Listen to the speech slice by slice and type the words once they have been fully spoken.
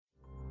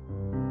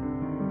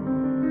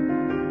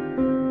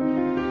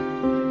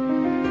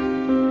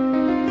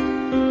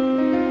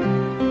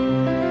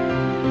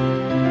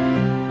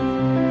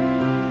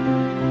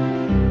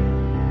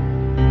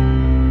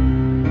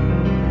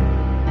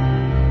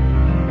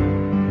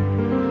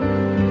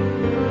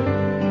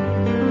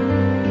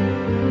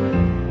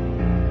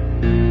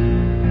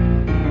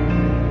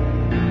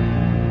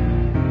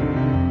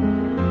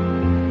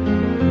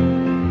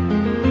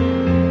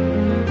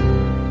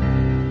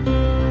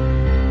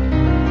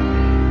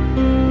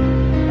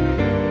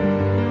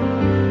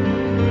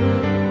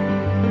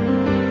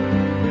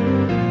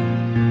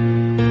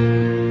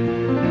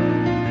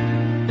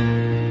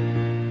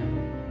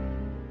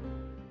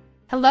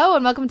Hello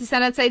and welcome to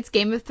Sound Outside's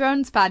Game of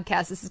Thrones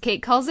podcast. This is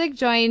Kate Kulzick,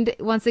 joined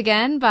once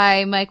again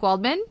by Mike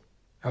Waldman.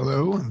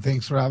 Hello, and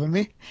thanks for having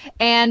me.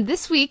 And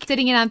this week,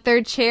 sitting in on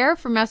third chair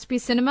for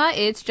Mousterpiece Cinema,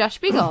 it's Josh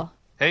Spiegel.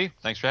 Hey,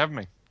 thanks for having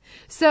me.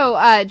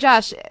 So,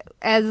 Josh,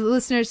 as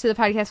listeners to the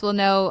podcast will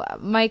know,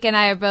 Mike and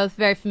I are both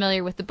very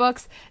familiar with the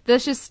books.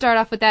 Let's just start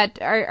off with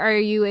that. Are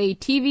you a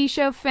TV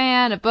show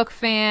fan, a book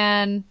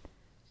fan?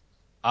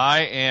 I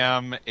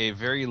am a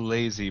very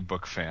lazy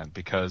book fan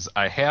because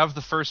I have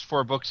the first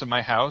 4 books in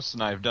my house,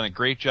 and I've done a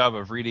great job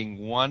of reading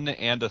 1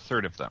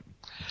 1/3 of them.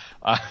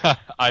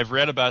 I've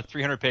read about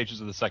 300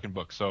 pages of the second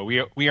book, so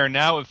we are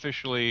now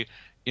officially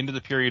into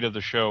the period of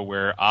the show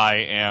where I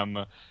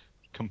am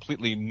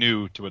completely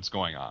new to what's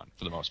going on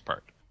for the most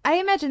part. I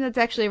imagine that's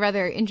actually a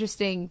rather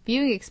interesting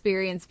viewing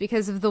experience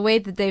because of the way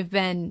that they've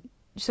been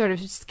sort of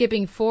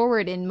skipping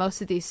forward in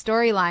most of these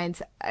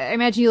storylines. I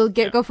imagine you'll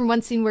go from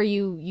one scene where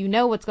you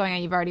know what's going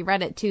on, you've already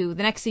read it, to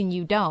the next scene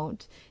you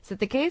don't. Is that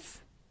the case?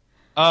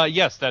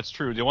 Yes, that's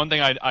true. The one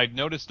thing I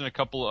noticed in a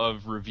couple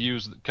of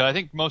reviews, because I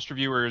think most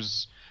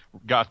reviewers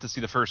got to see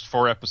the first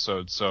 4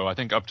 episodes, so I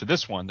think up to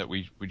this one that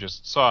we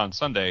just saw on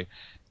Sunday,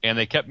 and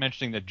they kept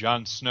mentioning that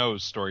Jon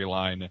Snow's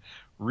storyline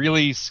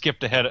really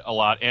skipped ahead a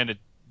lot, and it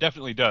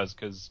definitely does,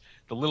 because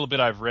the little bit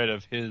I've read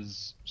of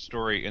his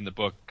story in the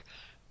book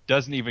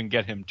doesn't even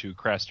get him to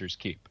Craster's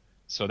Keep.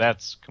 So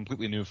that's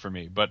completely new for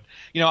me. But,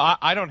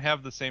 I don't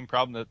have the same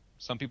problem that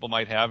some people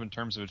might have in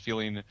terms of it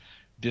feeling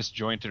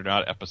disjointed or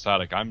not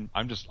episodic. I'm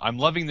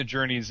loving the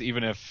journeys,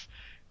 even if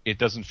it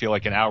doesn't feel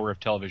like an hour of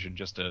television,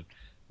 just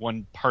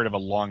one part of a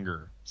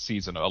longer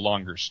season, a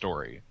longer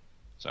story.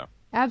 So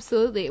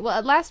absolutely.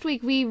 Well, last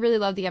week we really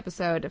loved the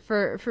episode.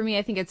 For me,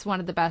 I think it's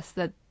one of the best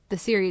that the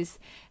series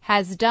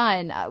has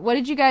done. What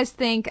did you guys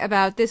think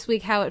about this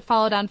week, how it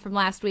followed on from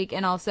last week,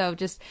 and also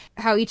just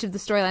how each of the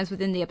storylines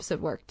within the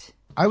episode worked?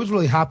 I was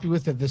really happy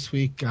with it this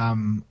week.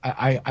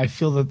 I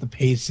feel that the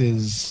pace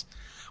is...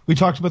 We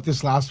talked about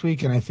this last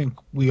week, and I think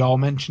we all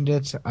mentioned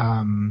it.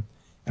 And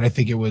I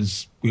think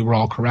we were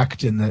all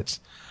correct in that.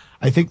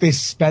 I think they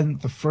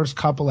spent the first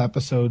couple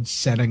episodes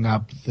setting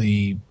up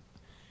the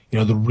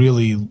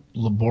really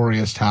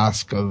laborious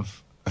task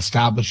of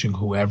establishing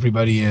who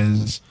everybody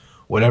is,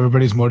 what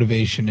everybody's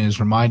motivation is,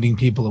 reminding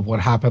people of what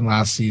happened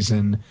last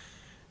season,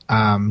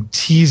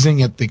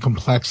 teasing at the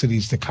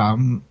complexities to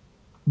come.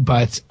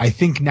 But I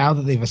think now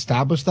that they've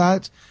established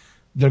that,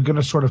 they're going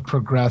to sort of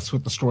progress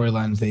with the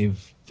storylines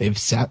they've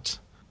set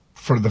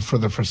for the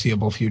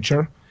foreseeable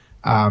future.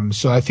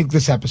 So I think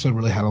this episode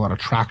really had a lot of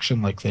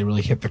traction. Like, they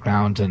really hit the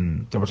ground,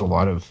 and there was a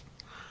lot of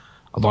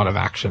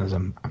action, as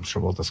I'm sure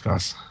we'll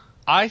discuss.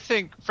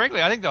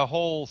 Frankly, I think the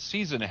whole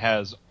season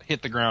has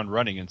hit the ground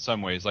running in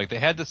some ways. Like, they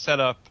had to set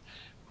up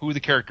who the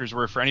characters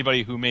were for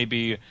anybody who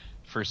maybe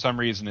for some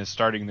reason is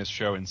starting this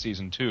show in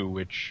season 2,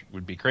 which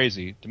would be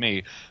crazy to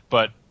me.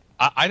 But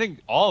I think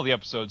all of the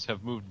episodes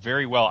have moved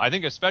very well. I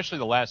think especially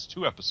the last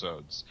 2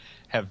 episodes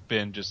have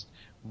been just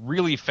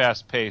really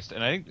fast-paced.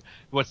 And I think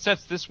what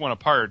sets this one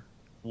apart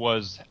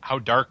was how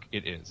dark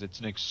it is. It's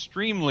an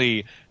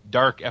extremely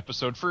dark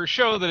episode for a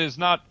show that is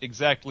not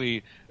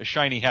exactly a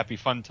shiny, happy,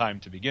 fun time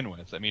to begin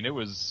with. I mean, it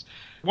was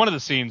one of the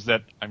scenes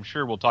that I'm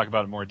sure we'll talk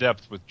about in more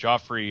depth with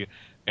Joffrey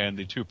and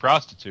the 2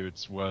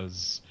 prostitutes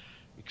was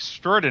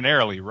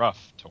extraordinarily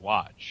rough to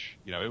watch.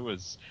 It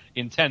was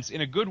intense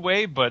in a good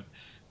way, but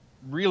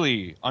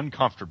really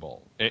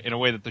uncomfortable in a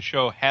way that the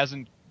show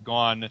hasn't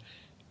gone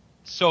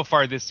so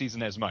far this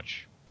season as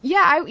much.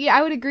 Yeah,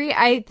 I would agree.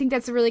 I think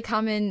that's a really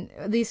common,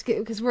 at least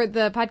because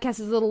the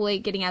podcast is a little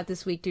late getting out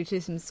this week due to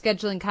some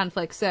scheduling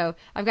conflicts. So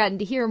I've gotten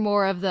to hear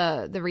more of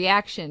the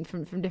reaction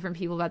from different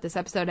people about this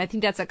episode. I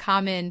think that's a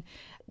common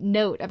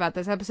note about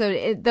this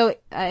episode, though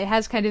it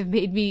has kind of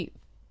made me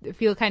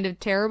feel kind of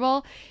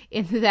terrible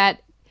in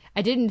that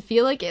I didn't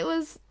feel like it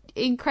was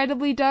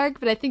incredibly dark,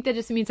 but I think that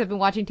just means I've been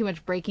watching too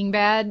much Breaking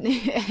Bad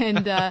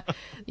and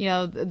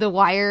The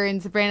Wire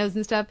and Sopranos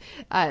and stuff.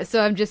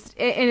 So I'm just,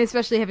 and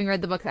especially having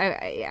read the books,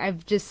 I'm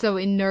just so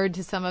inured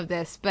to some of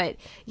this. But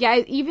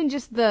yeah, even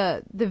just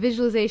the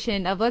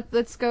visualization of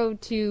let's go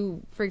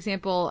to, for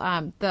example,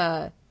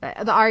 the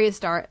Arya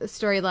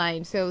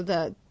storyline.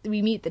 So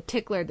we meet the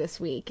Tickler this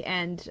week,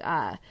 and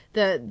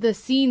the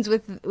scenes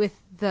with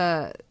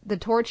the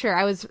torture.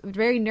 I was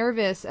very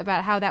nervous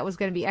about how that was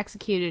going to be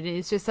executed, and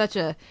it's just such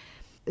a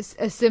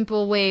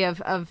simple way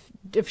of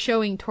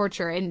showing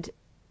torture, and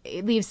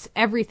it leaves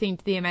everything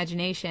to the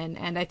imagination.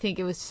 And I think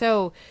it was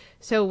so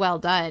well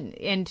done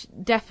and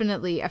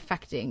definitely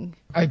affecting.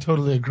 I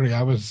totally agree.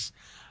 I was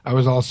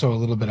also a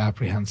little bit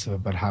apprehensive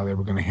about how they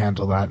were going to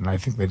handle that, and I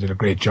think they did a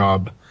great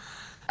job.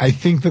 I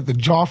think that the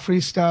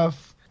Joffrey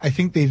stuff, I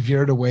think they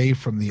veered away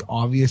from the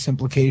obvious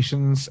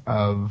implications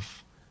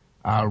of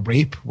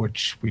rape,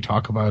 which I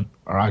talk about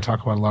a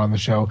lot on the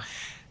show.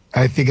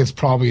 I think it's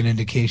probably an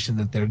indication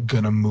that they're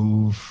going to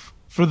move.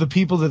 For the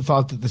people that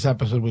thought that this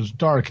episode was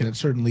dark, and it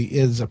certainly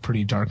is a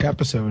pretty dark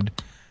episode,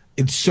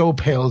 it so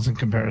pales in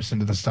comparison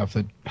to the stuff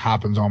that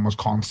happens almost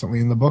constantly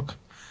in the book.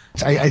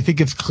 I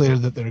think it's clear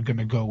that they're going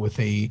to go with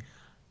a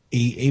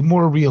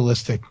more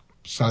realistic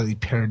slightly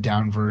pared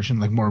down version,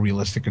 like more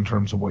realistic in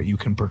terms of what you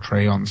can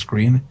portray on the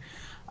screen.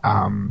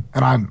 And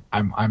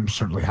I'm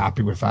certainly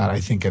happy with that. I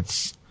think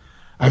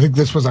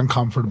this was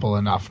uncomfortable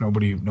enough.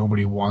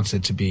 Nobody wants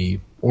it to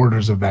be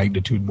orders of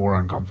magnitude more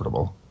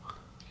uncomfortable.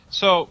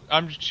 So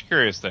I'm just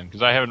curious then,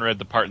 because I haven't read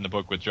the part in the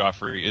book with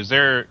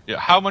Joffrey.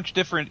 How much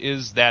different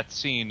is that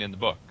scene in the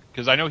book?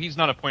 Because I know he's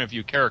not a point of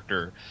view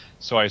character,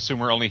 so I assume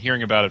we're only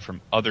hearing about it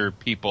from other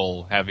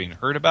people having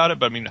heard about it.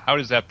 But I mean, how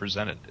is that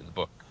presented in the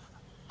book?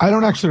 I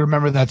don't actually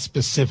remember that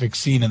specific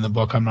scene in the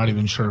book. I'm not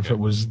even sure if it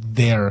was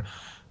there.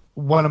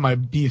 One of my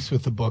beefs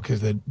with the book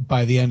is that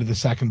by the end of the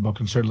second book,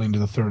 and certainly into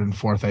the third and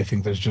fourth, I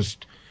think there's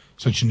just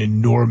such an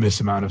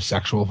enormous amount of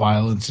sexual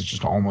violence. It's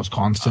just almost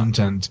constant.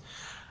 And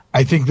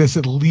I think this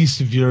at least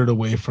veered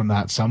away from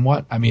that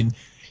somewhat. I mean,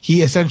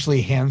 he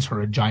essentially hands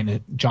her a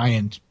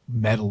giant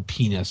metal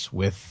penis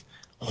with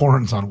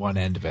horns on one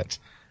end of it.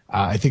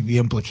 I think the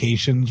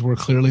implications were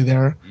clearly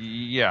there.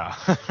 Yeah,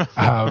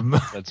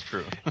 that's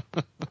true.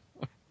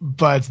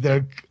 But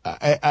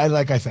I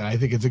like I said, I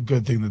think it's a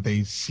good thing that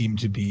they seem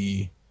to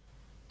be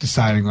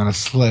deciding on a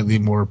slightly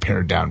more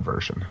pared down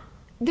version.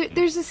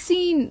 There's a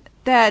scene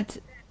that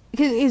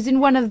is in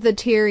one of the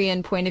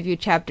Tyrion point of view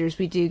chapters.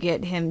 We do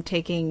get him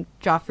taking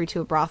Joffrey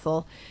to a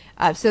brothel.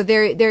 So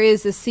there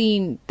is a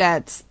scene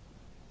that's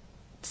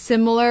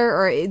similar,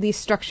 or at least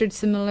structured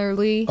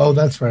similarly. Oh,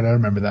 that's right. I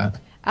remember that.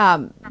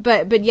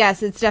 But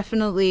yes, it's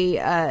definitely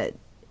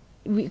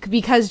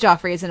because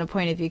Joffrey isn't a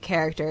point of view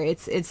character.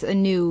 It's a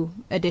new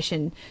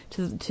addition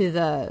to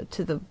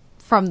the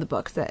from the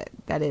books that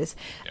is.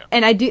 Yeah.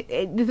 And I do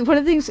one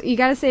of the things you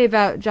got to say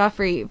about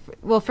Joffrey.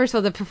 Well, first of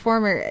all, the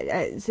performer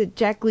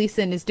Jack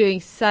Gleason is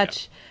doing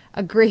such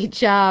a great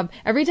job.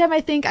 Every time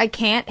I think I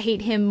can't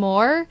hate him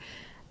more,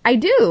 I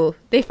do.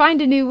 They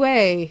find a new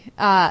way,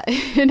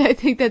 and I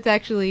think that's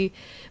actually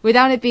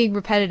without it being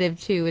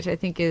repetitive too, which I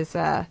think is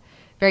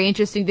very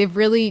interesting. They've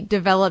really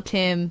developed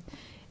him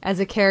as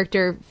a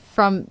character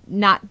from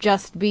not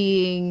just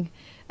being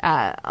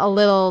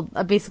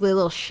basically a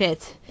little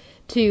shit,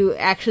 to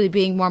actually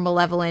being more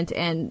malevolent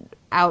and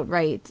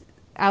outright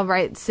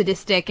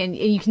sadistic, and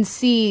you can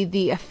see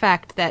the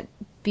effect that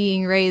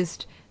being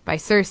raised by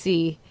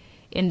Cersei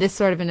in this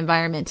sort of an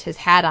environment has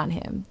had on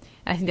him.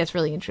 And I think that's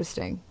really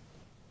interesting.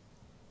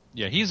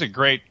 Yeah, he's a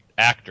great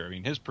actor. I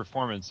mean, his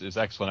performance is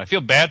excellent. I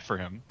feel bad for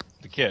him,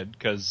 the kid,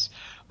 because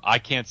I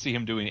can't see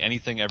him doing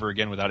anything ever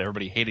again without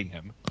everybody hating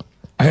him.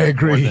 I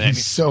agree.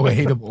 He's so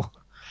hateable.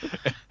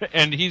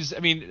 And he's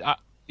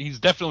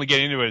definitely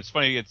getting into it. It's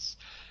funny.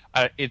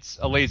 It's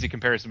a lazy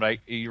comparison, but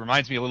he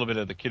reminds me a little bit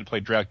of the kid who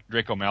played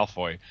Draco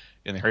Malfoy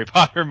in the Harry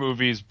Potter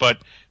movies. But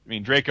I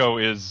mean, Draco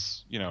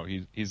is,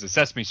 he's a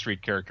Sesame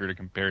Street character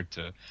compared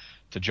to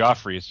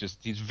Joffrey. It's just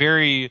he's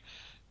very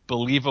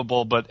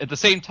believable, but at the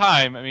same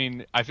time, I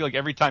mean, I feel like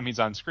every time he's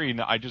on screen,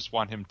 I just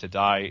want him to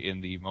die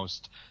in the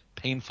most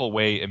painful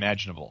way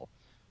imaginable,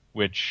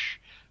 which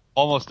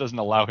almost doesn't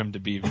allow him to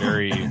be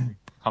very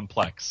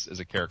complex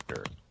as a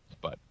character.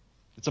 But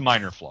it's a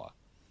minor flaw.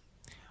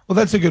 Well,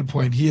 that's a good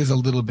point. He is a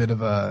little bit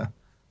of a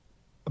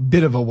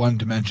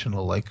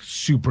one-dimensional, like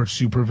super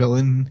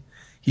villain.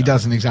 He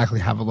doesn't exactly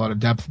have a lot of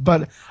depth,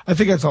 but I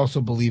think it's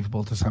also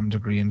believable to some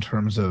degree in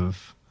terms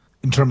of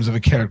a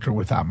character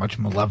with that much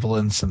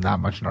malevolence and that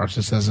much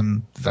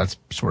narcissism. That's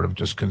sort of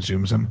just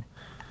consumes him.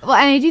 Well,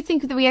 and I do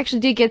think that we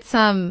actually did get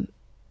some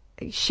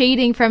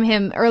shading from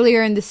him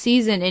earlier in the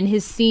season in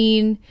his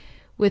scene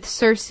with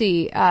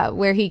Cersei,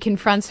 where he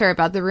confronts her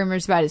about the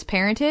rumors about his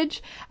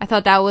parentage. I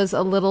thought that was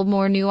a little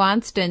more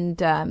nuanced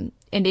and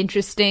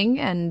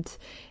interesting,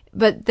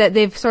 but that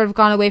they've sort of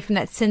gone away from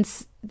that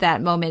since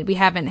that moment. We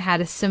haven't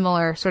had a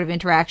similar sort of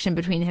interaction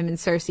between him and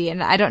Cersei,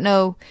 and I don't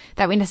know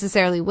that we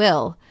necessarily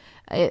will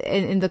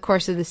in the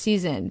course of the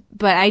season.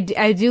 But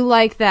I do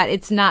like that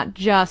it's not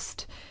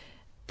just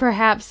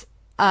perhaps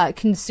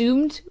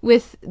consumed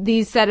with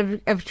these set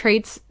of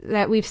traits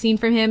that we've seen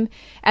from him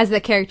as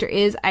the character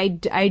is. I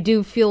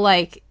do feel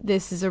like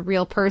this is a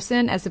real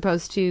person as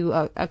opposed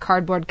to a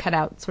cardboard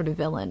cutout sort of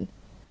villain.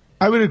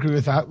 I would agree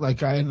with that.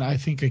 I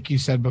think, like you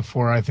said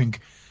before, I think,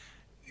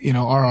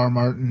 R.R.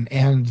 Martin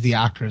and the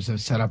actors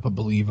have set up a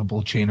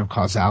believable chain of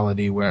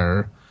causality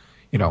where,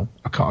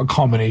 a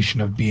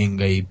combination of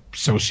being a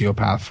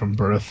sociopath from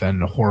birth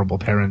and horrible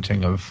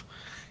parenting of,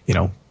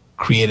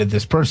 created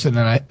this person,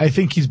 and I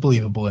think he's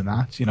believable in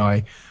that.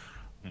 I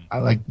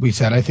like we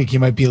said, I think he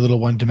might be a little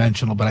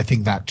one-dimensional, but I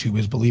think that too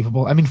is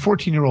believable. I mean,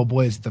 14-year-old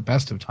boys at the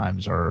best of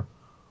times are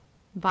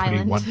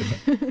violent.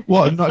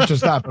 Well, not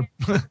just that,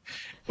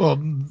 but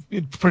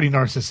pretty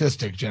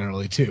narcissistic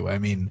generally too. I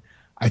mean,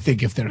 I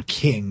think if they're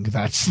king,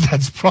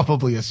 that's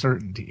probably a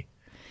certainty.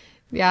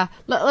 Yeah,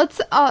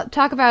 let's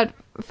talk about,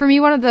 for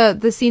me, one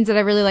of the scenes that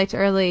I really liked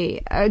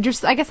early,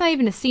 just I guess not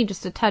even a scene,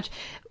 just a touch.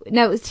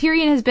 Now,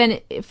 Tyrion has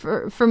been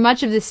for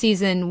much of the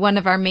season one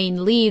of our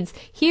main leads.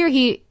 Here,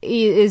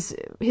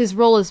 his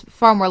role is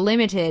far more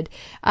limited.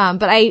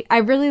 But I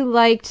really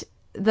liked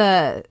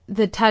the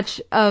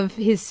touch of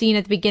his scene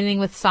at the beginning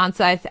with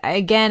Sansa.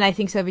 I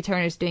think Sophie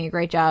Turner's doing a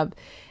great job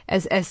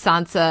as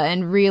Sansa,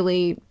 and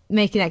really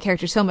making that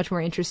character so much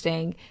more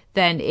interesting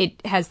than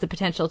it has the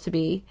potential to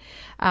be.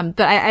 But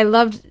I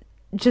loved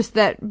just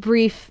that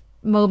brief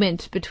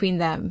moment between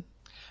them.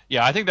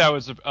 Yeah, I think that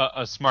was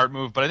a smart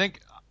move. But I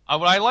think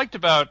what I liked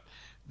about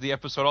the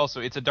episode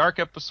also, it's a dark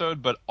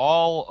episode, but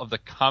all of the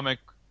comic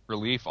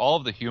relief, all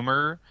of the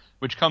humor,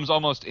 which comes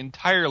almost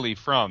entirely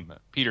from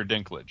Peter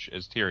Dinklage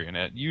as Tyrion.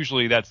 And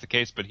usually that's the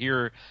case, but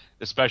here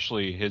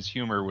especially his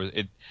humor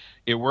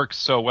it works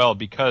so well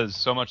because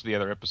so much of the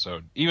other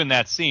episode, even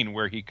that scene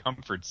where he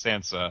comforts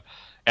Sansa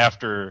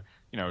after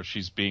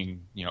she's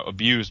being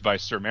abused by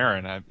Sir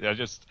Meryn, I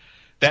just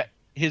that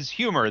his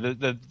humor,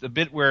 the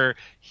bit where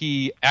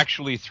he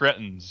actually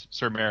threatens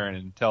Sir Meryn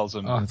and tells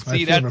him,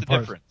 "See, that's the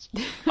difference."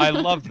 I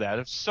love that.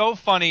 It's so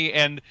funny,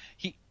 and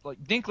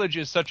Dinklage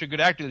is such a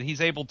good actor that he's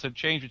able to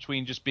change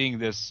between just being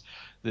this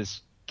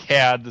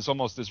cad,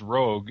 almost this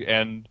rogue,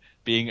 and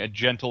being a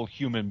gentle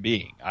human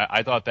being.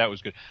 I thought that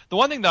was good. The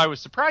one thing that I was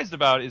surprised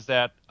about is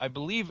that I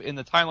believe in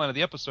the timeline of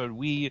the episode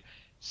we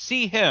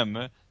see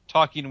him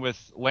talking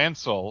with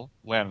Lancel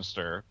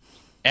Lannister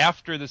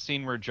after the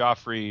scene where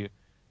Joffrey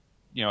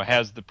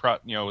has the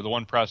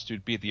one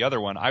prostitute beat the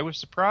other one. I was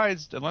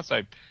surprised, unless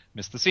I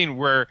missed the scene,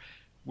 where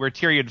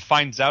Tyrion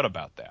finds out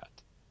about that.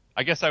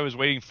 I guess I was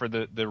waiting for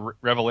the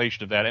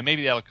revelation of that, and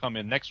maybe that'll come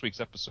in next week's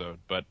episode,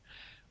 but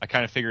I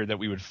kind of figured that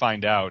he would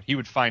find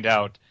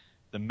out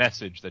the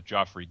message that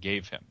Joffrey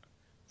gave him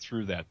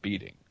through that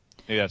beating.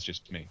 Maybe that's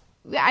just me.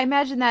 I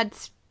imagine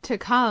that's to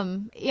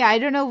come. Yeah, I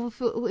don't know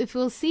if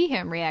we'll see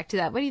him react to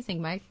that. What do you think,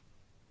 Mike?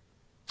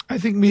 I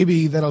think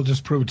maybe that'll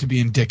just prove to be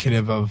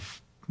indicative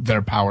of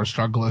their power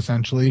struggle,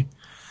 essentially.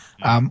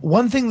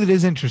 One thing that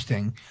is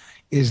interesting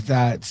is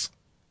that,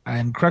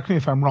 and correct me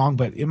if I'm wrong,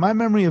 but in my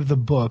memory of the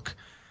book,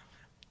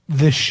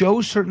 the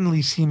show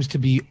certainly seems to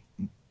be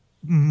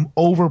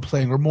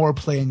overplaying or more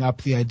playing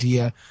up the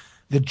idea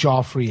that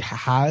Joffrey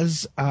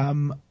has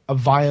a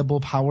viable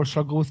power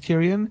struggle with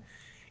Tyrion.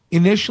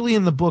 Initially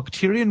in the book,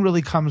 Tyrion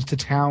really comes to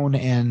town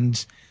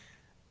and,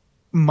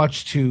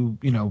 much to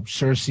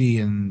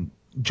Cersei and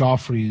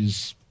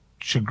Joffrey's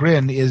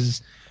chagrin,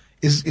 is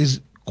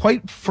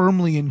quite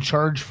firmly in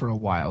charge for a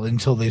while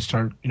until they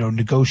start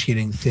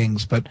negotiating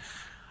things. But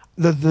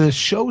the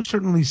show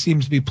certainly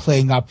seems to be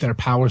playing up their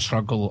power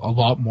struggle a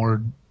lot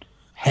more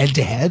head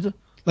to head.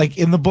 Like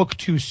in the book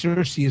too,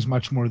 Cersei is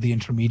much more the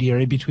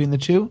intermediary between the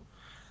two.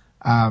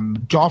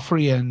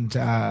 Joffrey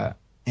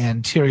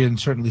and Tyrion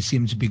certainly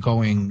seem to be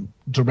going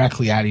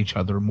directly at each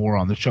other more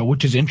on the show,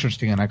 which is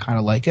interesting, and I kind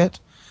of like it.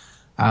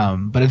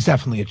 But it's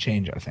definitely a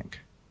change, I think.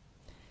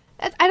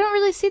 I don't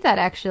really see that,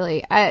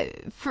 actually.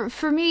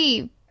 For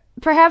me,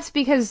 perhaps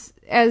because,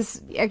 as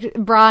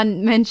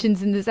Bronn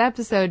mentions in this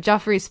episode,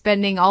 Joffrey's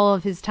spending all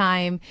of his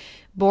time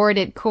bored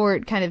at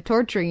court kind of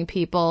torturing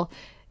people.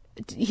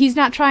 He's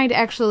not trying to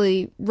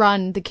actually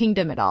run the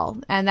kingdom at all.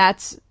 And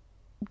that's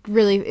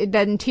really,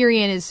 then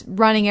Tyrion is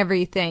running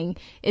everything.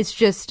 It's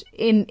just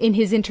in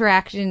his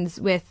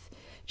interactions with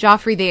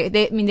Joffrey,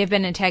 they've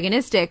been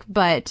antagonistic,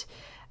 but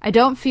I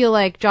don't feel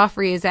like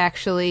Joffrey is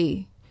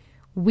actually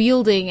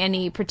wielding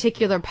any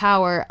particular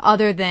power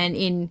other than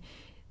in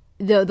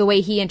the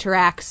way he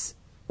interacts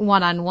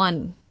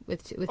one-on-one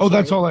with Tyrion.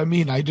 That's all I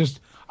mean.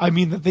 I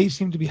mean that they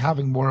seem to be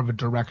having more of a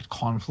direct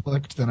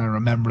conflict than I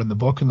remember in the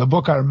book. In the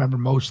book, I remember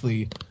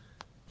mostly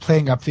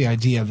playing up the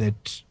idea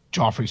that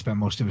Joffrey spent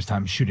most of his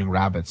time shooting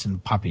rabbits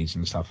and puppies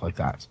and stuff like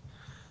that.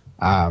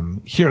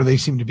 Here, they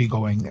seem to be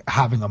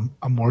having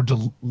a more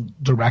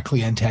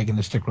directly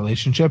antagonistic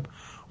relationship,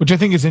 which I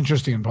think is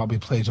interesting and probably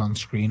plays on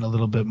screen a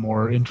little bit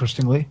more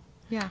interestingly.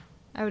 Yeah,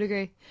 I would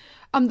agree.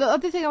 The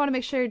other thing I want to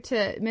make sure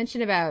to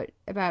mention about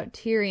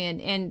Tyrion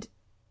and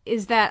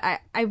is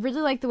that I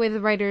really like the way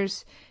the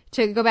writers,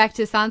 to go back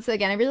to Sansa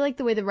again, I really like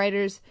the way the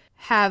writers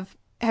have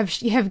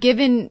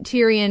given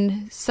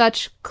Tyrion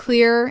such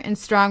clear and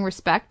strong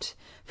respect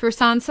for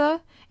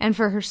Sansa and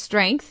for her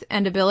strength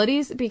and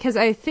abilities, because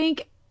I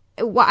think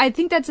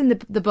that's in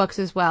the books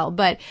as well,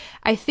 but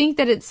I think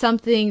that it's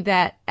something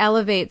that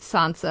elevates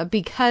Sansa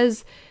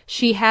because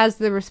she has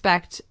the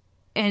respect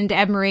and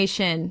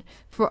admiration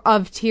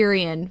of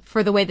Tyrion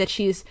for the way that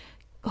she's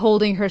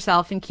holding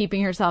herself and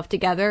keeping herself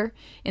together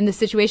in the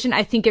situation.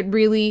 I think it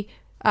really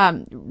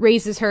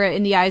raises her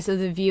in the eyes of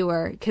the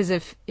viewer, because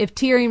if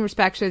Tyrion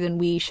respects her, then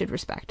we should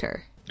respect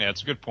her. Yeah,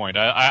 it's a good point.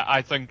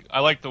 I think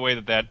I like the way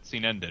that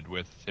scene ended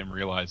with him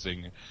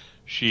realizing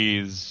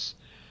she's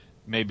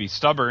maybe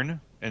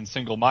stubborn and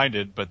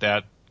single-minded, but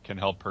that can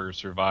help her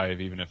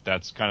survive, even if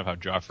that's kind of how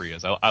Joffrey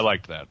is. I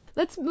liked that.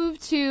 Let's move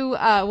to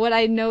what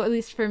I know, at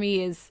least for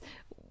me, is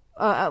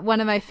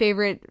one of my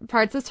favorite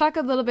parts. Let's talk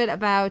a little bit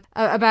about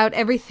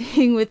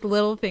everything with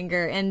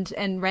Littlefinger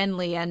and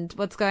Renly and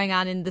what's going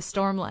on in the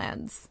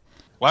Stormlands.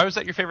 Why was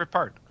that your favorite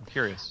part? I'm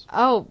curious.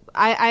 Oh,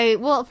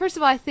 well, first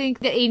of all, I think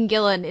that Aidan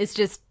Gillen is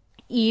just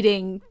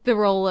eating the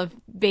role of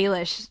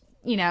Baelish,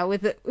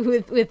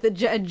 with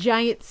a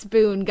giant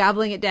spoon,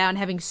 gobbling it down,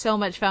 having so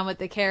much fun with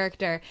the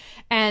character.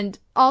 And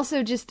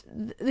also just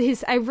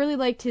I really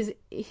liked his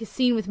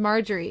scene with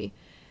Marjorie,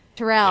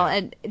 Terrell,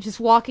 and just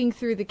walking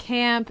through the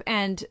camp.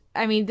 And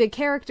I mean, the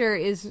character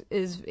is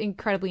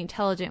incredibly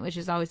intelligent, which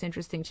is always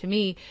interesting to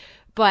me,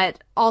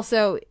 but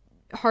also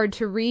hard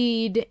to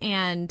read,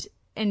 and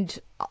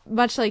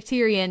much like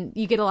Tyrion,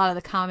 you get a lot of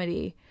the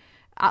comedy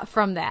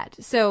from that.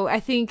 So I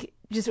think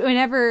just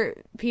whenever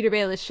Peter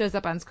Baelish shows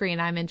up on screen,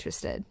 I'm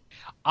interested.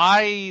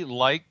 I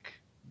like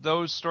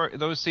those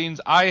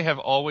scenes. I have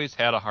always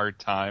had a hard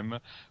time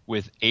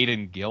with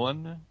Aidan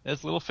Gillen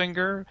as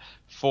Littlefinger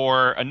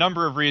for a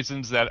number of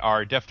reasons that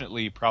are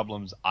definitely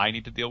problems I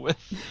need to deal with.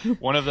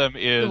 One of them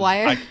is The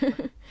Wire.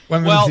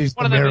 one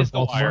of them is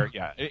The Wire.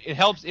 Yeah, it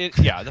helps.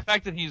 The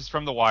fact that he's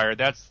from The Wire,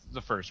 that's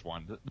the first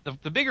one.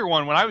 The bigger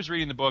one, when I was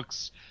reading the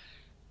books,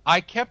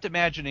 I kept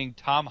imagining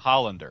Tom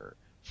Hollander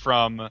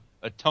from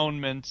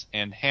Atonement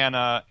and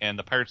Hannah and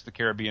the Pirates of the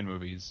Caribbean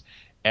movies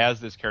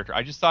as this character.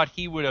 I just thought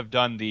he would have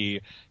done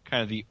the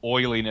kind of the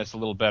oiliness a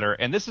little better.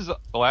 And this is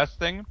the last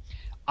thing.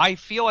 I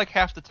feel like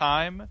half the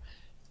time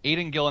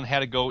Aidan Gillen had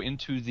to go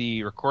into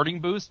the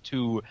recording booth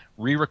to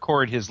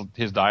re-record his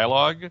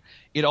dialogue.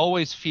 It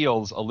always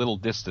feels a little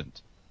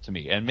distant to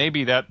me. And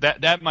maybe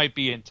that might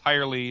be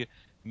entirely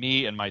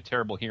me and my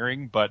terrible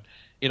hearing, but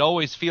it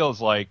always feels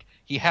like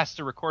he has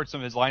to record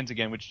some of his lines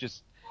again, which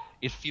just,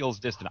 it feels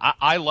distant.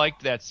 I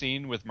liked that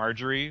scene with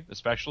Marjorie,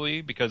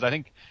 especially, because I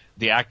think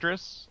the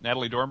actress,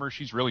 Natalie Dormer,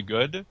 she's really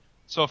good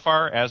so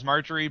far as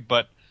Marjorie,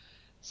 but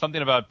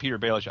something about Peter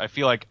Baelish, I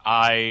feel like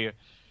I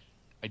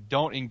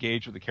don't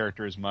engage with the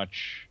character as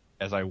much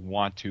as I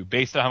want to,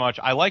 based on how much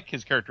I like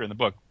his character in the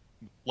book,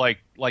 like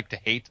to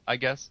hate, I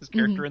guess, his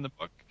character in the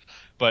book.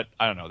 But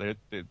I don't know,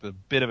 they're a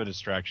bit of a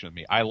distraction with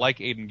me. I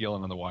like Aidan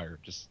Gillen on The Wire,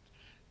 just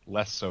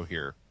less so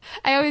here.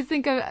 I always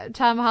think of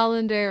Tom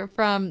Hollander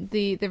from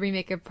the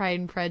remake of Pride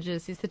and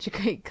Prejudice. He's such a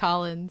great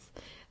Collins.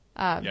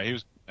 Yeah, he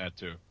was that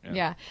too.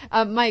 Yeah.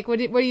 Mike, what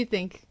do you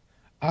think?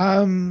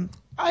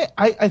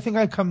 I think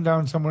I come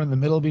down somewhere in the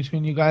middle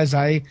between you guys.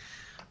 I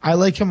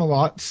like him a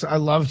lot. I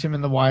loved him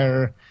in The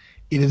Wire.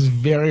 It is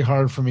very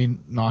hard for me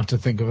not to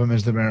think of him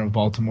as the mayor of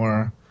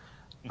Baltimore.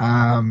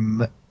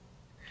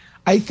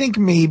 I think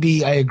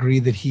maybe I agree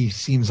that he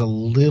seems a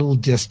little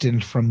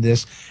distant from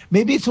this.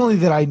 Maybe it's only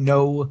that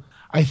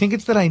I think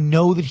it's that I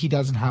know that he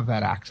doesn't have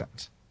that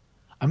accent.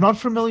 I'm not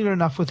familiar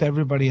enough with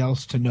everybody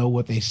else to know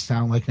what they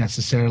sound like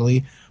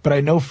necessarily, but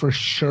I know for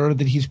sure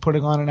that he's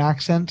putting on an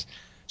accent.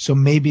 So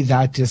maybe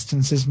that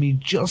distances me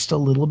just a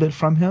little bit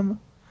from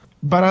him.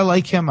 But I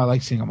like him. I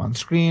like seeing him on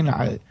screen.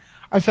 I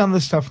found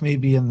this stuff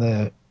maybe in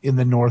the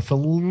North a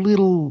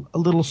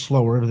little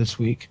slower this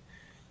week.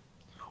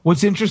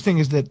 What's interesting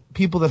is that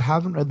people that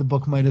haven't read the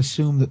book might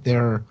assume that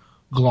they're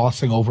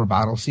glossing over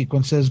battle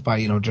sequences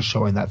by, just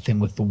showing that thing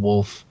with the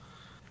wolf.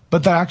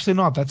 But that's actually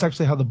not. That's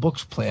actually how the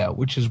books play out,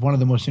 which is one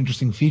of the most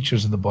interesting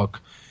features of the book,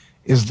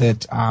 is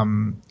that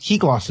he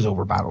glosses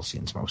over battle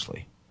scenes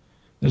mostly.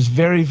 There's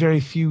very, very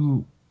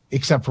few,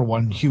 except for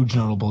one huge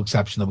notable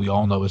exception that we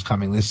all know is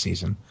coming this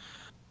season.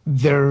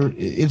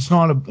 It's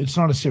not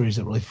a series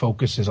that really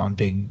focuses on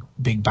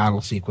big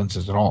battle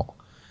sequences at all,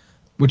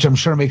 which I'm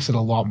sure makes it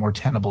a lot more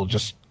tenable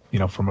just,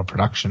 from a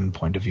production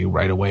point of view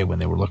right away when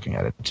they were looking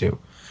at it too.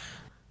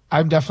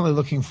 I'm definitely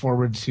looking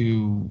forward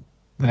to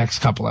the next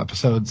couple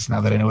episodes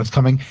now that I know it's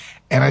coming.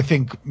 And I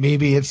think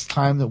maybe it's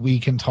time that we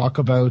can talk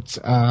about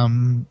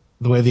the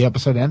way the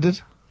episode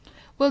ended.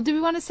 Well, do we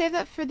want to save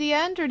that for the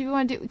end, or do we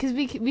want to do, because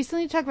we still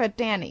need to talk about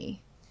Dany.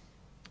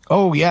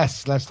 Oh,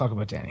 yes. Let's talk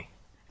about Dany.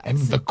 And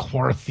the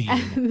car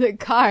theme. The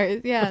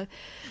cars, yeah.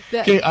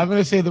 Okay, I'm going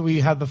to say that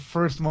we had the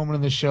first moment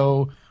in the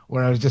show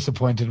where I was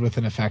disappointed with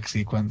an effect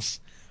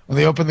sequence. When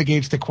they open the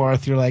gates to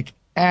Quarth, you're like,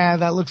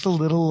 that looks a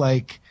little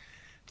like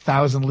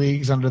 1,000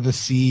 Leagues Under the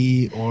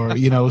Sea, or,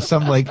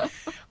 some like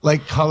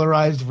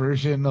colorized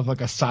version of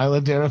like a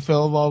silent era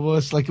film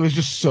almost. Like, it was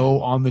just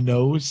so on the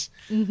nose.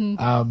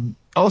 Mm-hmm.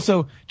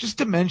 Also, just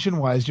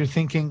dimension-wise, you're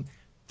thinking,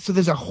 so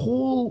there's a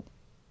whole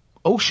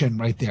ocean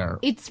right there.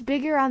 It's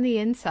bigger on the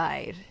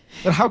inside.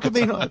 But how could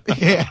they not?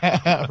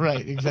 Yeah,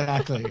 right,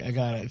 exactly. I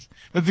got it.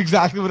 That's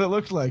exactly what it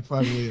looked like,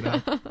 funnily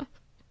enough.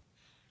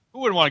 Who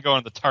wouldn't want to go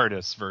in the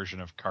TARDIS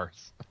version of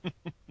Karth?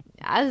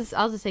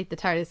 I'll just take the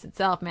TARDIS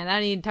itself, man. I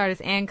don't need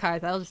TARDIS and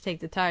Karth. I'll just take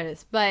the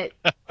TARDIS. But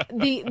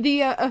the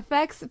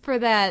effects for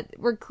that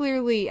were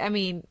clearly,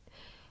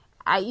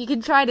 you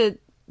can try to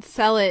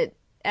sell it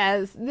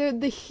as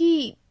the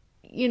heat,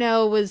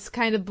 was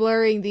kind of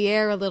blurring the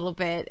air a little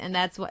bit, and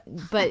that's what.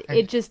 But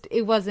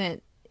it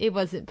wasn't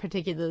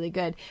particularly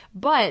good.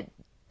 But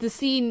the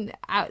sequence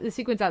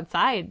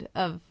outside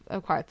of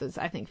Karth was,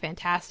 I think,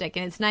 fantastic,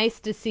 and it's nice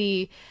to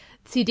see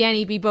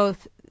Dany be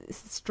both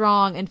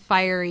strong and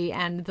fiery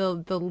and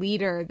the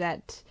leader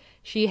that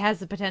she has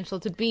the potential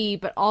to be,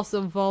 but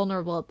also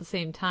vulnerable at the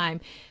same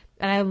time.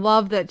 And I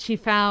love that she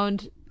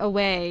found a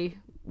way,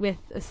 with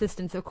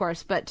assistance of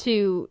course, but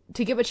to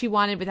get what she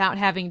wanted without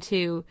having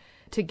to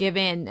give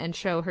in and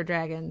show her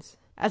dragons,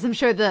 as I'm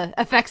sure the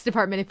effects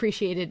department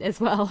appreciated as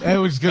well. I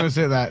was going to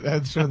say that.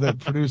 I'm sure the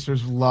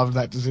producers loved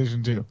that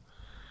decision too.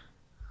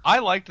 I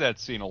liked that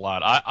scene a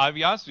lot. I'll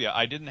be honest with you,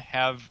 I didn't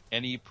have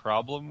any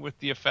problem with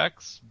the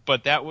effects,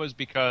 but that was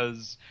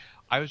because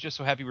I was just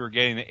so happy we were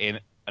getting an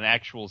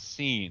actual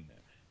scene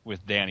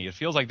with Dany. It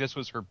feels like this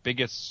was her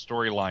biggest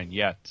storyline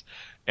yet,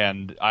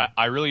 and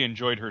I really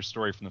enjoyed her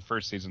story from the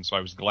first season, so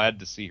I was glad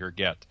to see her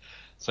get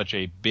such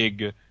a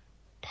big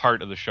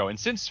part of the show. And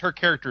since her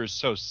character is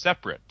so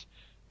separate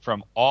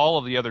from all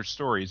of the other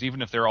stories,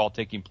 even if they're all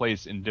taking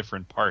place in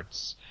different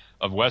parts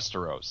of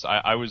Westeros,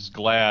 I was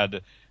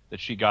glad that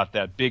she got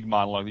that big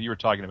monologue that you were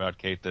talking about,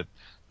 Kate, that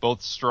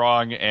both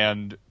strong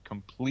and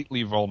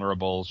completely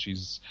vulnerable.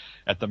 She's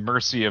at the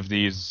mercy of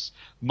these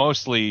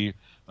mostly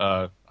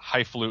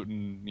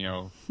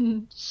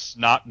highfalutin,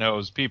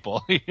 snot-nosed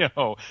people.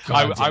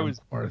 I was.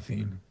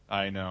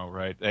 I know,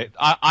 right?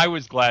 I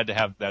was glad to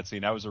have that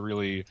scene. That was a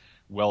really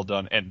well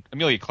done, and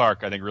Emilia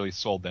Clarke, I think, really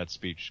sold that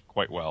speech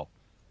quite well.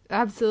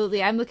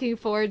 Absolutely, I'm looking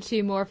forward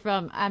to more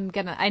from.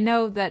 I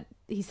know that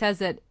he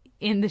says it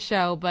in the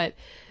show, but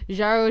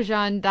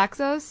Jarojan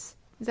Daxos.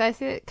 Did I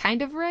say it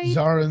kind of right?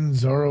 Zoran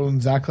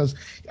Zaklos.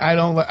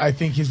 I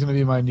think he's going to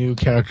be my new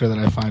character that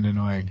I find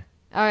annoying.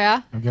 Oh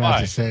yeah. I'm going to have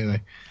to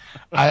say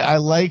I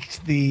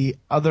liked the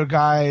other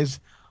guys,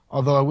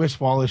 although I wish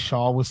Wallace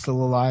Shaw was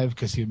still alive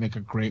because he would make a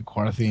great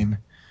Quaterthine.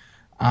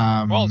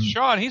 Wallace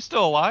Shaw, he's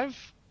still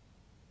alive.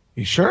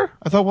 You sure?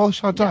 I thought Wallace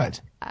Shaw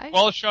died.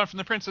 Wallace Shaw from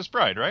The Princess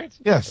Bride, right?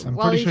 Yes, I'm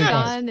pretty sure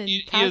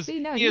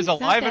he is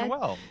alive and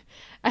well.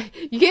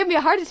 You gave me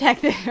a heart attack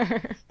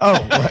there.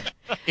 Oh, what?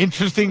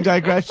 Interesting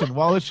digression.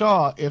 Wallace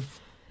Shaw, if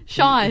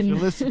you're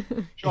listening,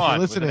 shout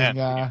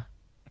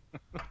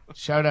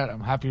out.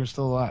 I'm happy you're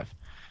still alive.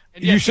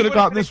 You should have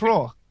gotten this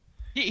role.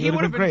 He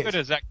would have been good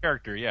as that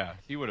character, yeah.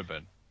 He would have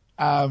been.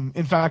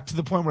 In fact, to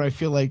the point where I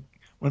feel like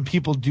when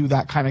people do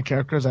that kind of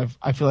characters,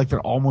 I feel like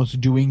they're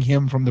almost doing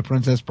him from The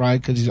Princess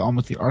Bride because he's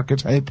almost the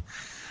archetype.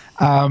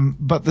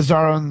 But the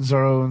Zoran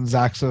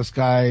Zaxos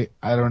guy,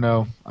 I don't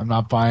know. I'm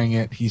not buying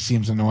it. He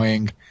seems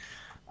annoying.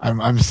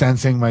 I'm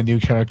sensing my new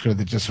character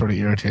that just sort of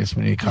irritates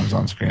me when he comes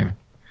on screen.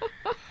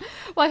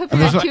 Well, I hope you're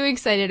not too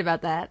excited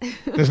about that.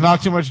 There's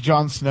not too much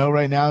Jon Snow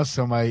right now,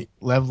 so my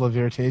level of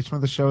irritation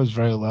with the show is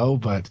very low,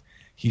 but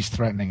he's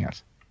threatening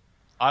it.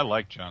 I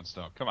like Jon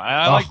Snow. Come on.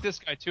 I like this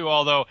guy too,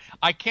 although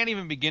I can't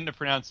even begin to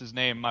pronounce his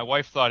name. My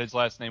wife thought his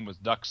last name was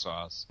Duck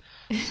Sauce.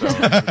 So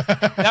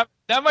that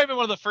might have been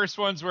one of the first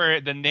ones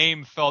where the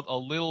name felt a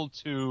little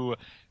too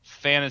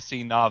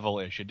fantasy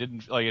novel-ish.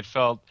 It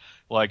felt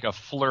like a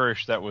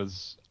flourish that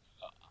was,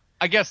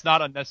 I guess,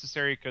 not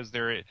unnecessary because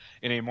they're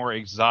in a more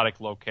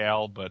exotic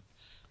locale, but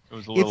it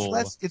was a little...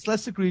 It's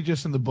less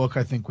egregious in the book,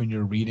 I think, when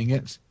you're reading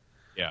it.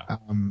 Yeah.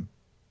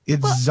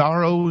 It's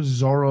Zoran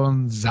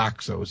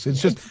Zaxos.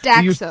 It's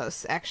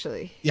Daxos,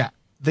 actually. Yeah,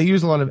 they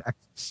use a lot of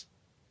X's.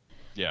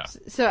 Yeah.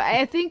 So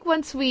I think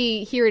once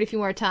we hear it a few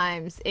more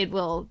times, it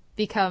will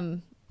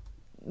become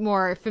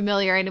more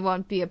familiar and it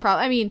won't be a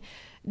problem. I mean,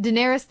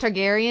 Daenerys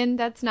Targaryen,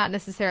 that's not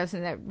necessarily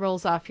something that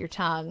rolls off your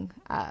tongue.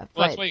 Well,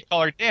 that's why you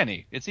call her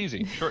Dany. It's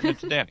easy. Shorten it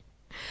to Dany.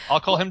 I'll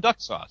call him Duck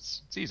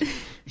Sauce. It's easy.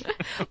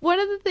 One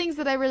of the things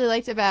that I really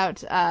liked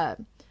about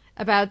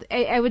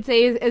I would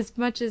say as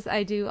much as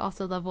I do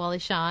also love Wally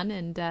Shawn,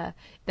 and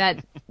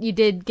that you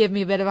did give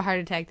me a bit of a heart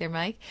attack there,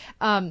 Mike.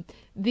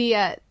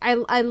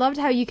 I loved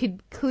how you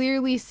could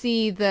clearly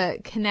see the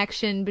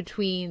connection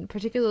between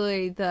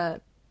particularly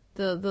the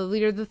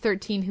leader of the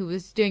 13 who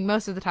was doing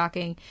most of the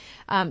talking,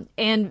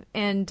 and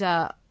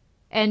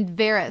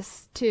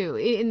Varys too,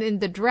 in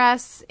the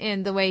dress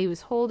and the way he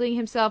was holding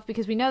himself,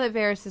 because we know that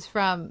Varys is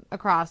from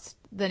across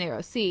the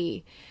Narrow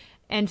Sea.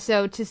 And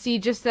so to see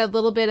just that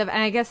little bit of,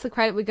 and I guess the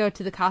credit would go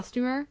to the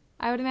costumer,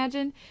 I would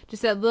imagine,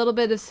 just that little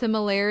bit of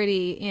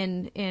similarity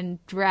in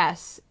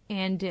dress,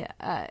 and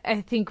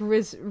I think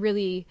was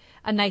really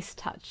a nice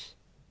touch.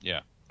 Yeah,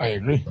 I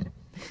agree.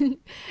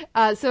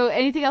 So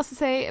anything else to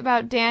say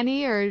about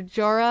Dany or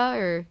Jorah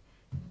or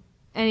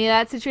any of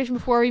that situation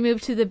before we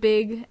move to the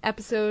big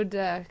episode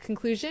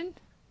conclusion?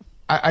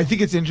 I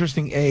think it's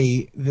interesting,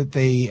 that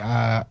they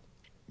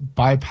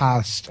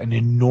bypassed an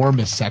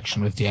enormous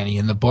section with Dany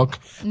in the book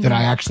that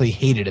I actually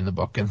hated in the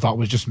book and thought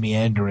was just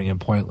meandering and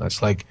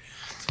pointless. Like,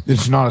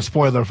 it's not a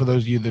spoiler for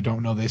those of you that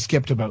don't know. They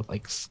skipped about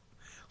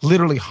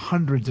literally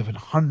hundreds and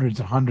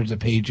hundreds of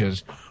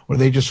pages where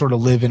they just sort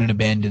of live in an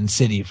abandoned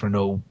city for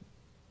no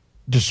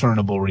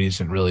discernible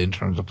reason, really, in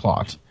terms of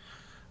plot.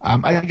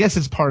 I guess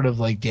it's part of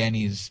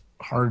Dany's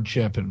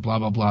hardship and blah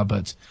blah blah, but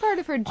it's part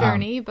of her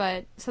journey,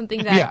 but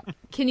something that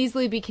can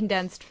easily be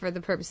condensed for the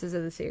purposes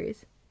of the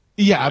series.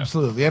 Yeah,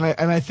 absolutely. And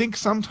I think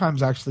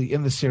sometimes actually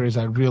in the series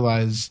I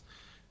realize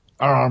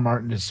R.R.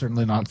 Martin is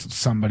certainly not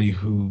somebody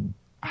who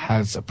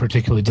has a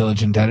particularly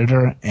diligent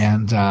editor,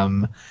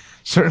 and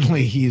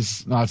certainly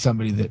he's not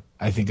somebody that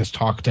I think has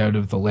talked out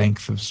of the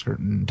length of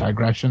certain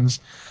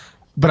digressions.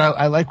 But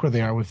I like where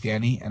they are with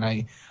Dany,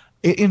 and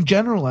in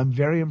general I'm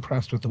very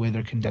impressed with the way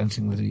they're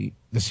condensing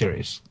the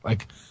series.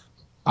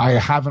 I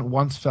haven't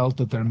once felt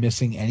that they're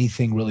missing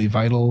anything really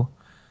vital.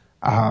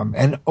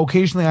 And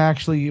occasionally I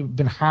actually have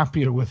been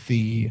happier with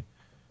the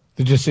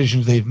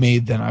decisions they've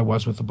made than I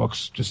was with the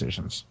book's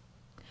decisions.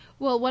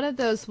 Well, one of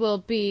those will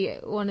be,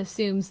 one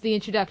assumes, the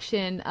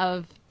introduction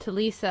of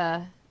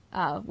Talisa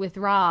with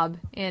Rob,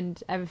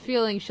 and I have a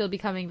feeling she'll be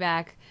coming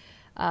back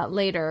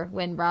later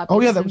when Rob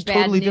gets that some was bad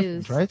totally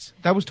news. different, right?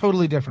 That was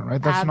totally different,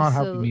 right? That's not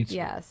how he meets her.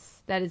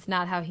 Yes, that is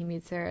not how he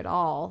meets her at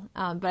all.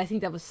 But I think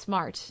that was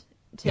smart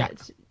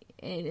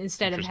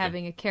instead of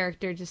having a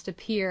character just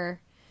appear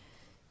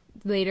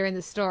later in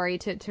the story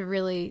to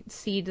really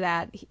seed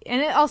that.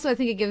 And it also, I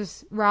think it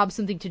gives Rob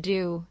something to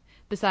do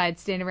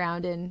besides stand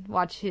around and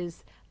watch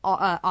his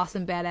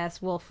awesome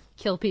badass wolf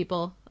kill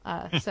people.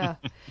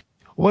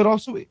 Well,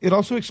 it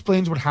also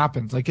explains what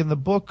happens. Like in the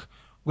book,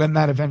 when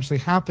that eventually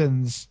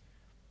happens,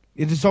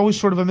 it is always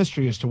sort of a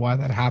mystery as to why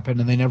that happened,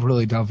 and they never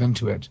really delve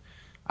into it.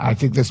 I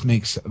think this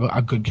makes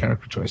a good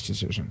character choice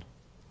decision.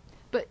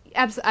 But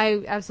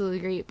I absolutely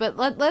agree. But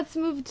let's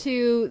move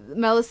to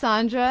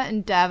Melisandre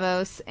and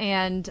Davos.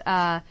 And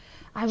I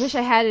wish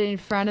I had it in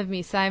front of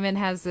me. Simon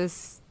has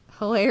this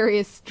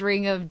hilarious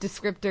string of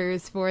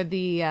descriptors for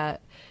the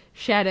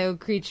shadow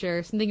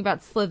creature. Something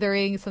about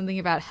slithering, something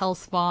about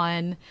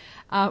hellspawn.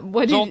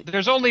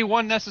 There's only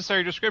one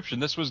necessary description.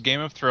 This was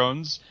Game of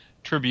Thrones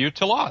tribute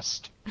to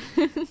Lost.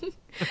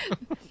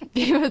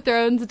 Game of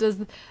Thrones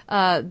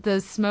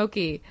does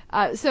Smokey.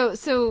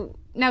 So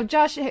now,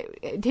 Josh,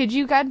 did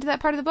you got into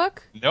that part of the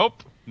book?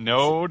 Nope.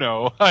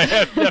 No. I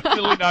have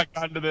definitely not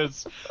gotten to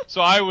this.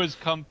 So I was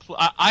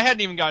I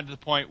hadn't even gotten to the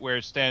point where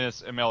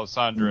Stannis and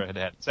Melisandre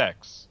had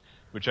sex,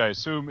 which I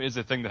assume is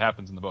a thing that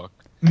happens in the book.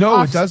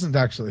 No, it doesn't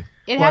actually.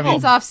 It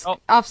happens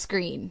off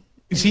screen.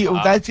 See,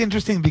 that's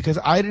interesting because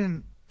I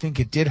didn't think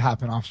it did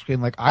happen off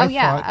screen. Like I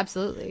thought,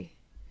 absolutely.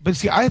 But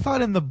see, I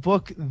thought in the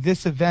book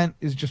this event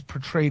is just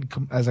portrayed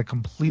as a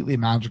completely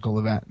magical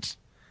event.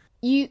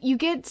 You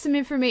get some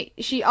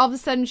information. All of a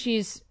sudden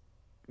she's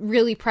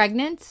really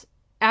pregnant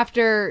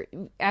after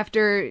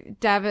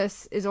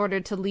Davos is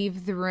ordered to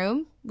leave the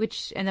room,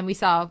 and then we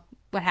saw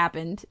what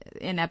happened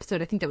in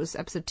episode, I think that was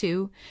episode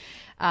 2,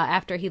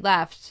 after he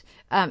left.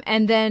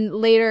 And then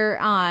later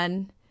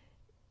on,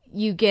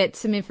 you get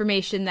some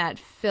information that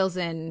fills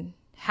in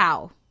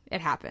how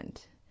it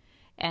happened.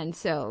 And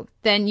so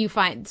then you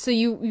find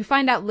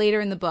out later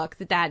in the book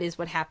that is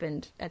what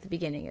happened at the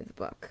beginning of the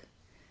book.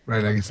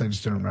 Right, I guess I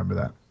just didn't remember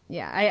that.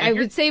 Yeah, I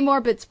would say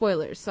more, but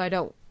spoilers, so I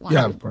don't want to.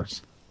 Yeah, of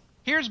course.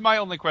 Here's my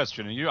only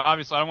question, and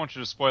obviously I don't want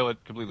you to spoil it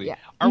completely. Yeah.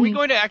 Are we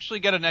going to actually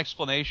get an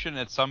explanation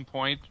at some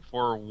point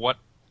for what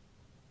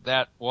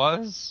that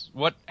was?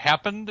 What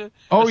happened?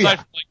 Oh,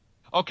 yeah.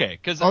 Okay,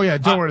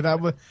 don't worry,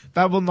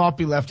 that will not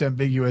be left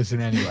ambiguous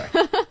in any way.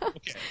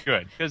 Okay,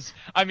 good. Because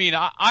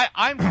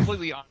I'm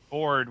completely on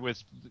board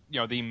with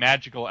the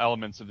magical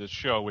elements of this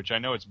show, which I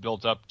know it's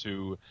built up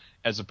to,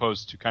 as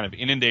opposed to kind of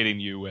inundating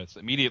you with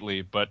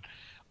immediately. But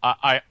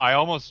I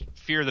almost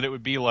fear that it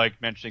would be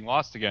like mentioning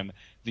Lost again,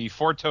 the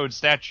four-toed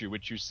statue,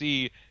 which you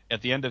see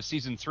at the end of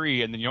season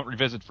 3, and then you don't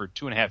revisit for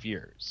 2.5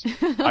 years.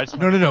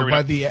 No.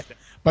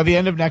 By the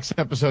end of next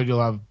episode,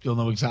 you'll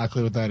know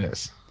exactly what that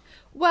is.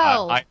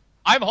 Well,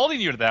 I'm holding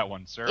you to that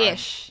one, sir.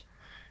 Ish.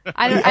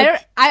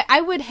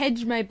 I would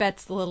hedge my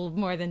bets a little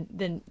more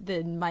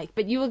than Mike,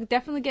 but you will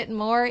definitely get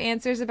more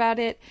answers about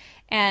it,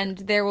 and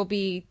there will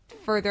be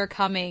further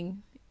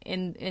coming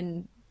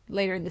in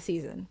later in the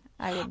season.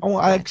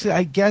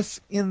 I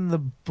guess in the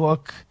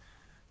book,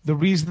 the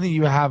reason that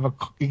you have a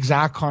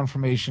exact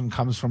confirmation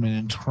comes from an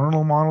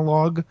internal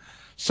monologue,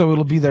 so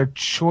it'll be their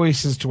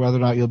choice as to whether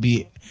or not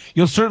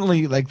you'll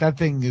certainly, like, that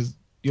thing is,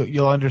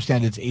 you'll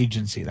understand its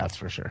agency, that's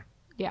for sure.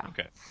 Yeah.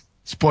 Okay.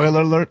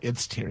 Spoiler alert,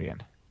 it's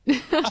Tyrion.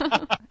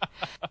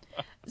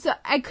 So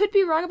I could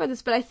be wrong about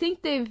this, but I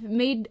think they've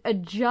made a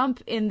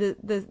jump in the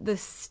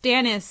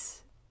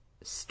Stannis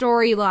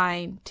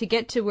storyline to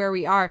get to where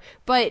we are.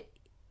 But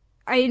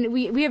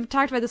we have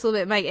talked about this a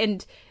little bit, Mike,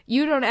 and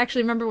you don't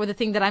actually remember what the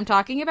thing that I'm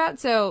talking about,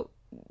 so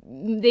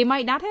they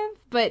might not have,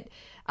 but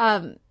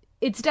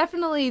it's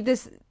definitely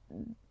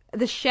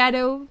the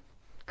shadow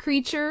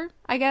creature,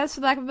 I guess,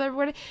 for lack of a better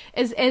word,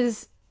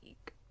 is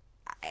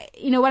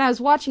when I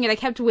was watching it, I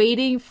kept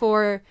waiting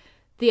for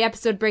the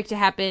episode break to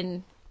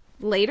happen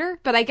later,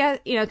 but I guess,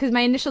 because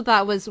my initial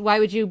thought was, why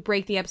would you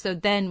break the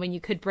episode then when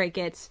you could break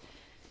it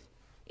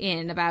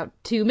in about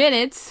 2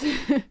 minutes,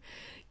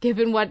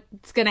 given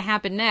what's going to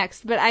happen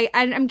next? But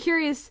I'm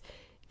curious,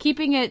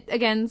 keeping it,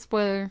 again,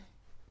 spoiler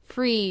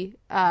free,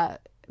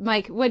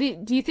 Mike, what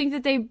do you think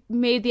that they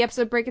made the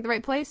episode break at the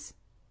right place?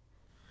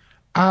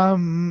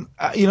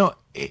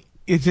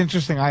 It's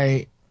interesting.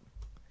 I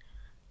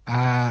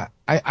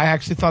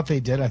actually thought they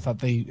did. I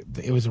thought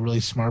it was a really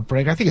smart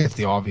break. I think it's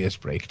the obvious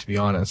break, to be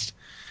honest.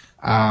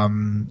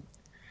 And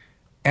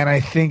I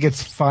think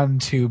it's fun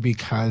too,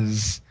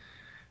 because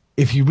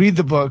if you read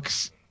the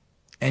books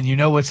and you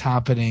know what's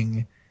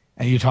happening,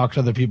 and you talk to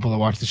other people that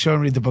watch the show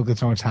and read the book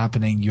that know what's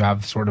happening, you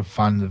have sort of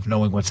fun of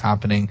knowing what's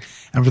happening.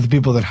 And for the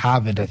people that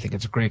haven't, I think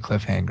it's a great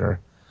cliffhanger.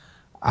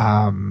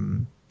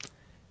 And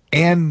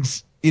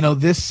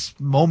this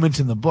moment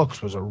in the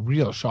books was a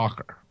real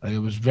shocker. It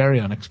was very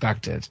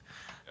unexpected.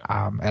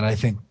 And I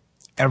think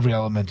every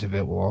element of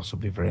it will also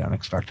be very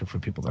unexpected for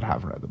people that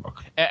haven't read the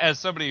book. As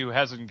somebody who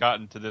hasn't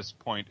gotten to this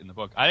point in the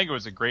book, I think it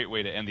was a great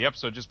way to end the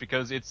episode, just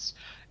because it's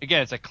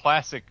a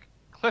classic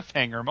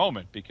cliffhanger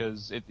moment,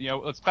 because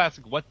it's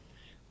classic what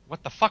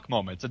the fuck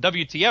moment. It's a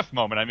WTF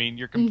moment. I mean,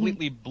 you're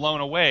completely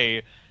blown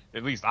away.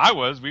 At least I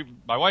was.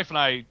 My wife and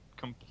I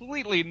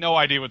completely no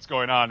idea what's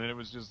going on, and it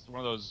was just one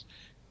of those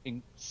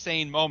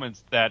insane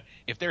moments that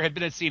if there had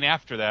been a scene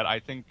after that, I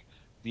think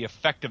the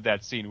effect of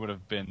that scene would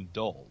have been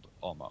dulled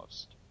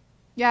almost.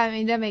 Yeah, I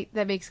mean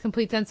that makes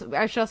complete sense.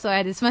 I should also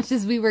add, as much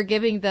as we were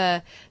giving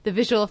the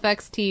visual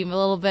effects team a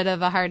little bit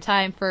of a hard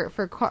time for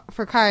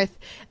Karth,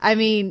 I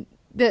mean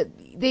they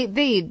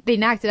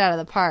knocked it out of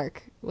the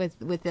park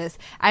with this.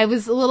 I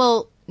was a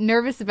little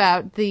nervous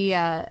about the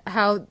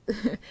how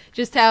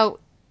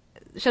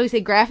shall we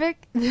say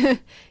graphic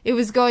it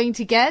was going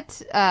to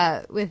get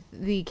with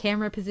the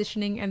camera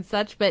positioning and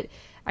such, but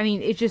I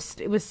mean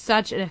it was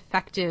such an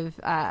effective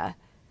I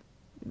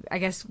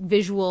guess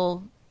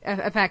visual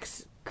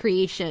effects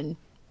creation.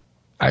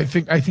 I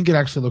think it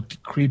actually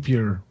looked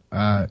creepier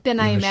than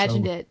I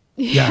imagined it.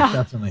 Yeah,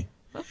 definitely.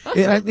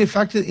 In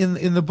fact,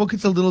 in the book,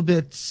 it's a little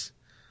bit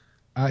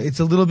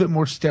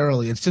more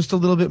sterile. It's just a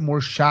little bit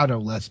more shadow,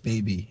 less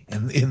baby.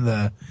 In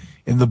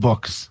the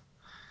books,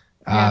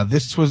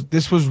 this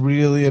was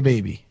really a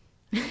baby.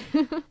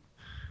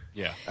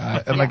 Yeah,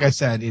 Yeah. and like I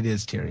said, it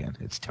is Tyrion.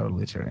 It's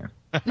totally Tyrion.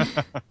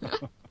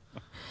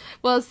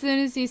 Well, as soon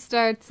as he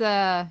starts,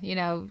 hanging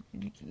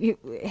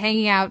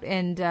out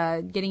and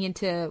getting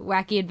into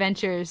wacky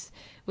adventures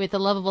with a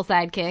lovable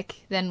sidekick,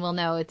 then we'll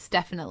know it's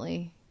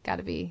definitely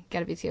gotta be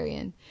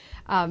Tyrion.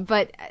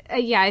 But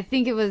I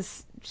think it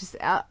was just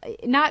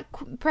not,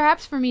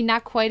 perhaps for me,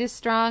 not quite as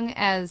strong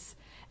as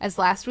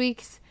last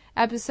week's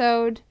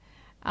episode.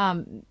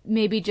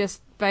 Maybe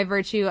just by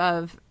virtue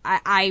of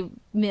I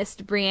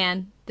missed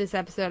Brienne this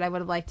episode. I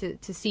would have liked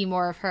to see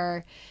more of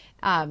her,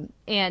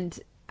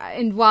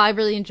 And while I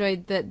really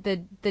enjoyed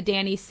the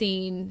Dany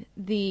scene,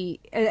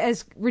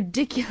 as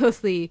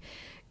ridiculously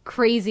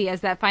crazy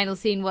as that final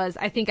scene was,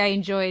 I think I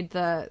enjoyed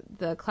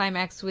the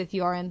climax with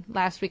Yoren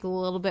last week a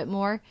little bit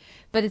more.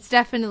 But it's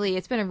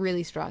been a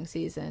really strong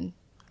season.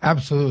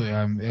 Absolutely,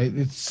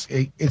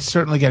 it's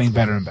certainly getting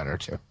better and better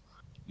too.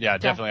 Yeah,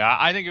 definitely.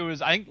 I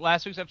think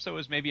last week's episode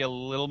was maybe a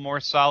little more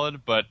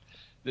solid, but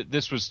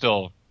this was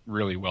still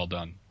really well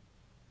done.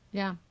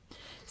 Yeah.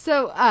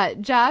 So,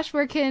 Josh,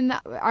 where can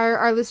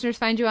our listeners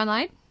find you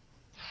online?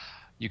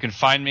 You can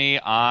find me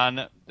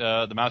on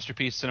the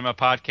Mousterpiece Cinema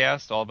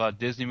podcast, all about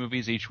Disney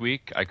movies each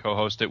week. I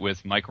co-host it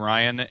with Mike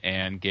Ryan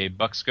and Gabe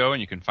Buxko,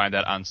 and you can find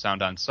that on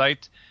Sound On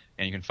Sight.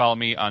 And you can follow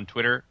me on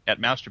Twitter at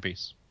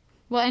Mousterpiece.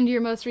 Well, and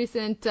your most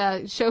recent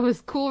show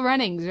was Cool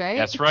Runnings, right?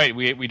 That's right.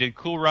 We did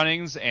Cool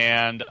Runnings,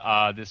 and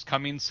this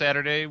coming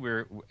Saturday,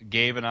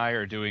 Gabe and I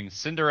are doing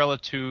Cinderella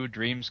 2: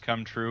 Dreams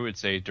Come True.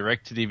 It's a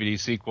direct-to-DVD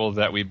sequel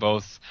that we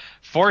both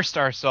forced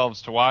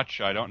ourselves to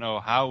watch. I don't know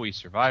how we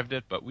survived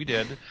it, but we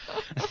did.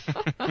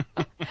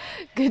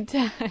 Good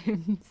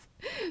times.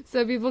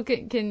 So people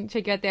can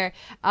check you out there.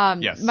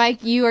 Yes.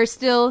 Mike, you are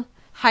still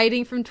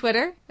hiding from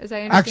Twitter, as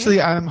I understand?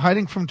 Actually, I'm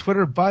hiding from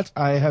Twitter, but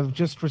I have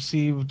just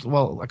received,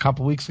 a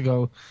couple weeks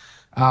ago,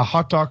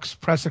 Hot Docs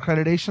press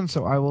accreditation,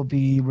 so I will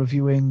be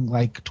reviewing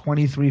like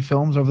 23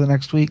 films over the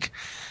next week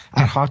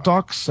at Hot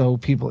Docs, so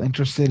people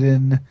interested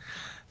in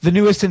the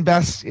newest and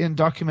best in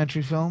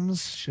documentary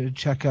films should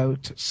check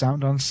out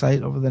Sound On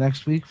Sight over the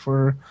next week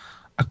for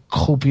a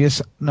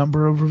copious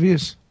number of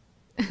reviews.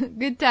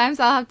 Good times.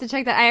 I'll have to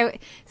check that. I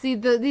see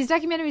these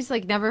documentaries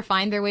like never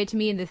find their way to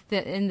me in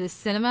the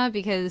cinema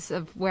because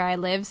of where I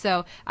live.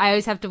 So I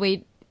always have to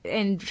wait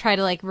and try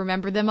to like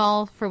remember them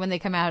all for when they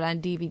come out on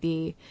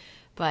DVD.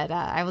 But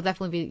I will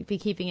definitely be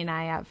keeping an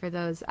eye out for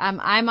those.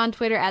 I'm on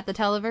Twitter at the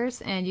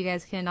Televerse, and you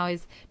guys can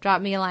always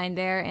drop me a line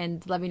there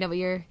and let me know what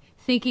you're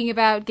thinking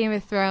about Game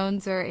of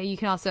Thrones, or you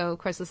can also, of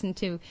course, listen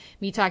to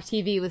me talk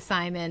TV with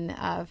Simon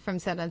from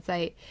Sound On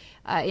Sight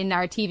in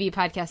our TV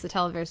podcast, The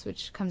Televerse,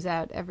 which comes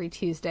out every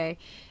Tuesday.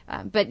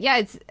 But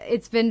yeah,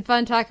 it's been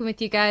fun talking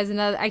with you guys, and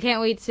I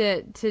can't wait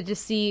to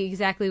just see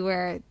exactly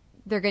where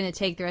they're going to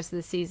take the rest of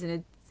the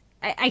season.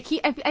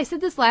 I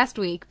said this last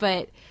week,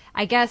 but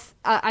I guess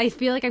I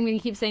feel like I'm going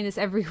to keep saying this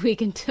every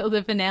week until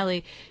the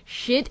finale.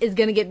 Shit is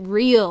going to get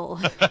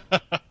real.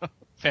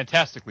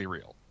 Fantastically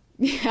real.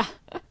 Yeah.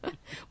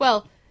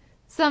 Well,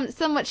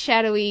 somewhat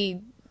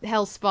shadowy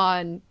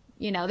hellspawn,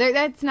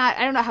 that's not,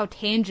 I don't know how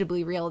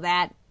tangibly real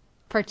that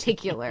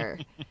particular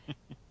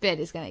bit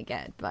is going to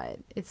get, but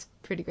it's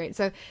pretty great.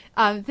 So,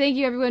 thank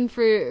you everyone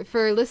for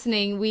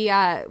listening. We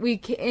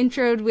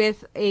introed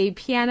with a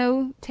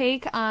piano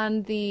take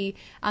on the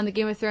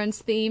Game of Thrones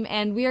theme,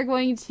 and we are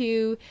going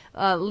to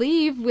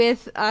leave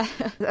with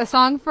a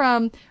song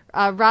from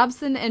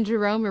Robson and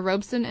Jerome, or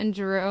Robson and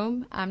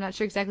Jerome, I'm not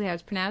sure exactly how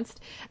it's pronounced,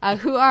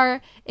 who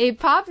are a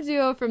pop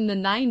duo from the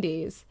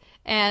 90s.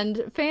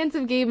 And fans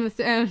of Game of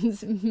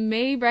Thrones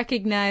may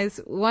recognize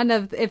one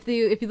of, if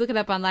you look it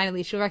up online at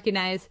least, you'll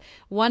recognize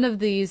one of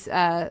these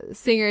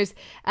singers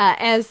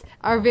as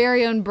our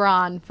very own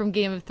Bronn from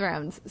Game of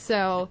Thrones.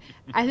 So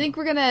I think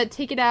we're gonna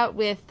take it out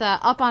with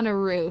Up on a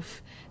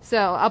Roof. So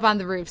Up on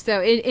the Roof.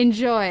 So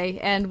enjoy,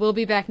 and we'll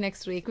be back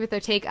next week with our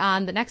take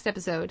on the next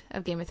episode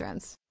of Game of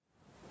Thrones.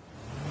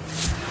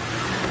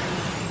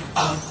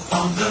 Up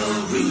on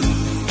the roof.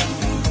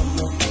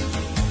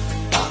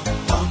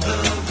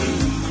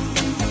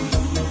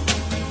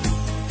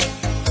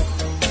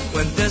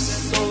 When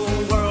this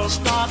old world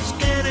starts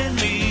getting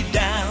me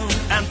down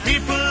and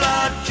people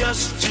are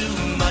just too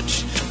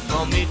much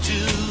for me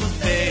to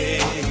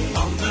bear,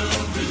 on the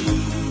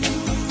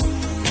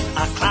roof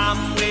I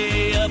climb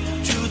way up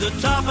to the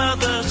top of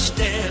the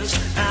stairs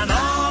and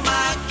all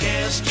my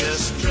cares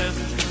just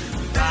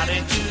drift right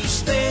into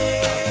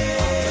space.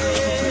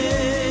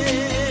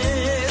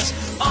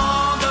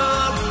 On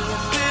the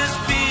roof is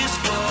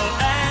peaceful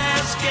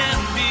as can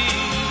be,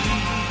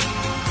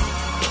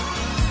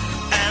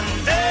 and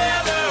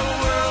there the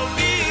world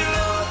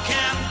below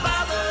can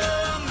bother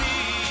me.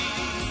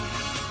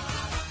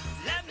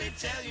 Let me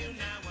tell you.